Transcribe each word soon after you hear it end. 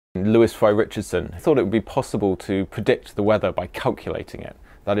Lewis Fry Richardson thought it would be possible to predict the weather by calculating it,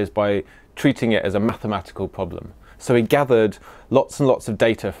 that is, by treating it as a mathematical problem. So he gathered lots and lots of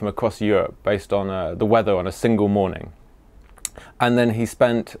data from across Europe based on the weather on a single morning. And then he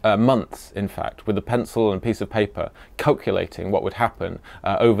spent months, in fact, with a pencil and a piece of paper calculating what would happen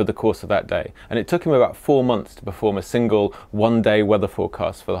over the course of that day. And it took him about 4 months to perform a single one-day weather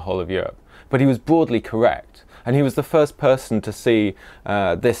forecast for the whole of Europe. But he was broadly correct. And he was the first person to see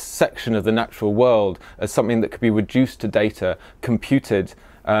this section of the natural world as something that could be reduced to data, computed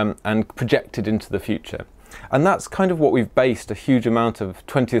and projected into the future. And that's kind of what we've based a huge amount of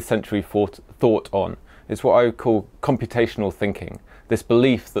 20th century thought on. It's what I would call computational thinking. This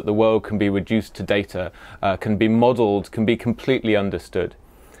belief that the world can be reduced to data, can be modelled, can be completely understood.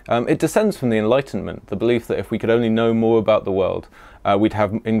 It descends from the Enlightenment, the belief that if we could only know more about the world, we'd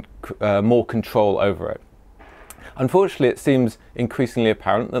have more control over it. Unfortunately, it seems increasingly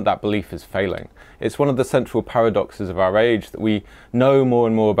apparent that that belief is failing. It's one of the central paradoxes of our age that we know more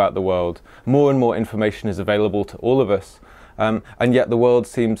and more about the world, more and more information is available to all of us, and yet the world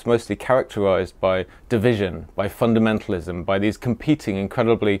seems mostly characterized by division, by fundamentalism, by these competing,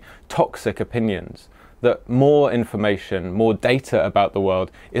 incredibly toxic opinions, that more information, more data about the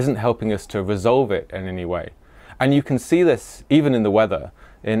world isn't helping us to resolve it in any way. And you can see this even in the weather,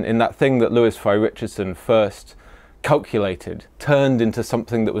 in that thing that Lewis Fry Richardson first calculated, turned into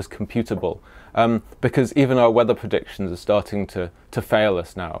something that was computable, because even our weather predictions are starting to fail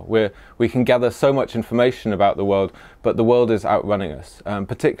us now. We can gather so much information about the world, but the world is outrunning us,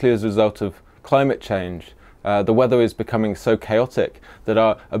 particularly as a result of climate change. The weather is becoming so chaotic that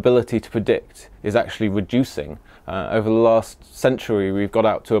our ability to predict is actually reducing. Over the last century, we've got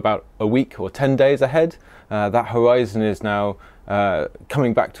out to about a week or 10 days ahead. That horizon is now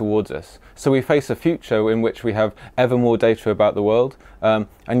coming back towards us. So we face a future in which we have ever more data about the world, and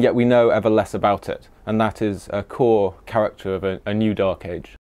yet we know ever less about it. And that is a core character of a new dark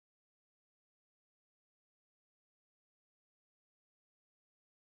age.